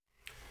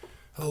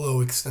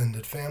Hello,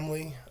 extended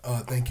family.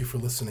 Thank you for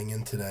listening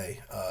in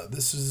today.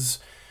 This is,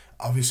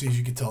 obviously, as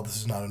you can tell, this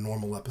is not a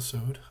normal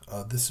episode.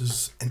 This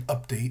is an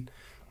update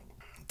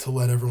to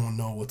let everyone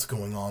know what's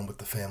going on with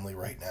the family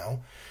right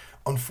now.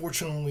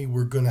 Unfortunately,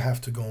 we're going to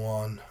have to go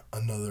on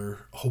another,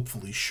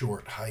 hopefully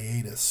short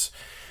hiatus.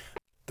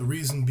 The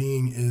reason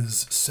being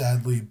is,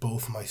 sadly,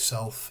 both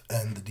myself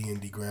and the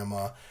D&D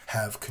grandma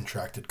have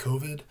contracted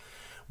COVID.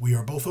 We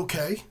are both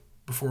okay.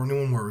 Before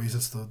anyone worries,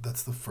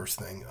 that's the first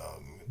thing.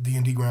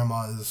 D&D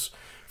grandma is,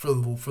 for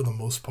the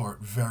most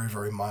part, very,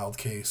 very mild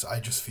case. I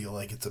just feel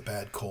like it's a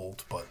bad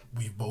cold, but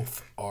we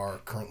both are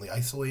currently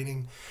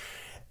isolating.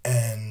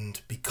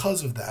 And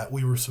because of that,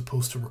 we were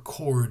supposed to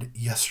record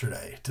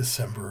yesterday,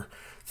 December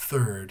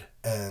 3rd.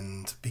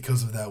 And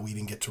because of that, we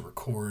didn't get to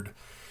record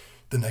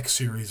the next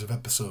series of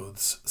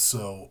episodes.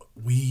 So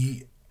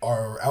we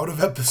are out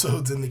of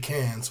episodes in the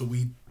can, so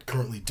we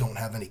currently don't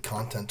have any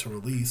content to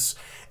release,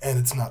 and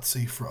it's not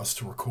safe for us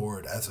to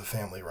record as a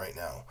family right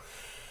now.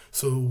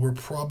 So we're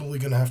probably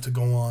going to have to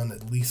go on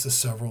at least a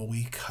several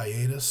week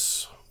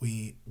hiatus.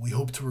 We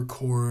hope to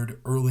record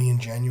early in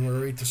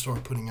January to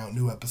start putting out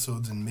new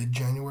episodes in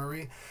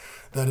mid-January.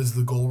 That is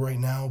the goal right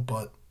now,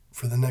 but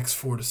for the next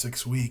 4 to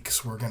 6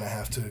 weeks, we're going to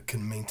have to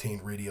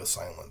maintain radio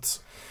silence.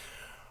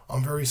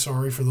 I'm very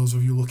sorry for those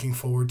of you looking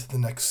forward to the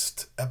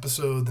next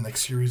episode, the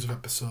next series of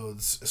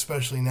episodes,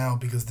 especially now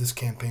because this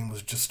campaign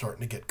was just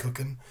starting to get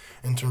cooking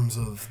in terms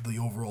of the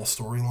overall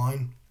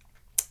storyline.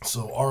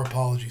 So our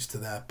apologies to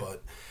that,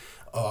 but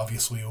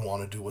obviously we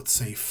want to do what's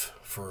safe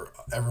for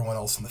everyone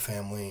else in the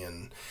family,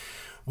 and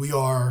we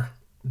are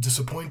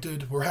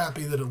disappointed. We're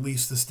happy that at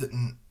least this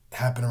didn't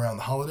happen around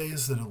the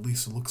holidays, that at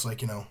least it looks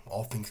like,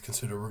 all things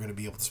considered, we're going to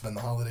be able to spend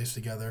the holidays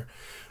together.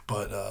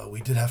 But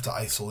we did have to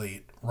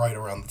isolate right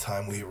around the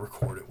time we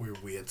recorded.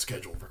 We had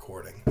scheduled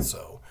recording.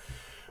 So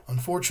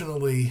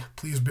unfortunately,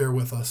 please bear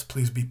with us.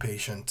 Please be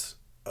patient.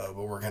 But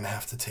we're going to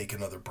have to take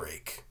another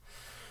break.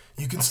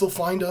 You can still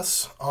find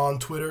us on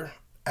Twitter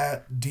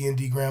at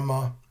D&D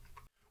Grandma.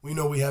 We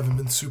know we haven't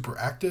been super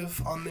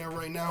active on there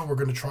right now. We're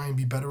going to try and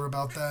be better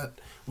about that.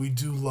 We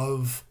do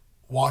love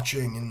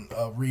watching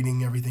and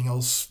reading everything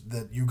else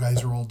that you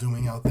guys are all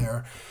doing out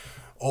there.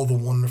 All the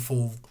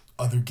wonderful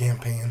other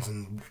campaigns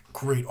and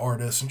great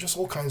artists and just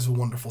all kinds of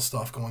wonderful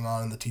stuff going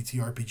on in the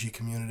TTRPG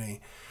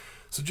community.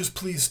 So just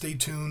please stay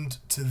tuned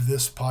to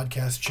this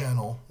podcast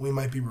channel. We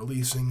might be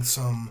releasing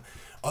some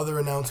other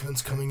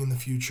announcements coming in the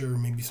future,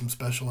 maybe some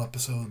special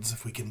episodes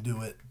if we can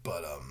do it.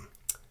 But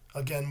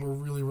again, we're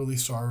really, really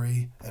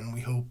sorry, and we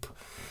hope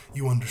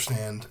you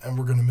understand, and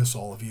we're going to miss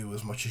all of you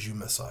as much as you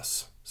miss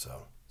us.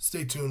 So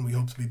stay tuned. We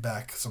hope to be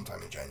back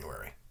sometime in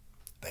January.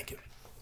 Thank you.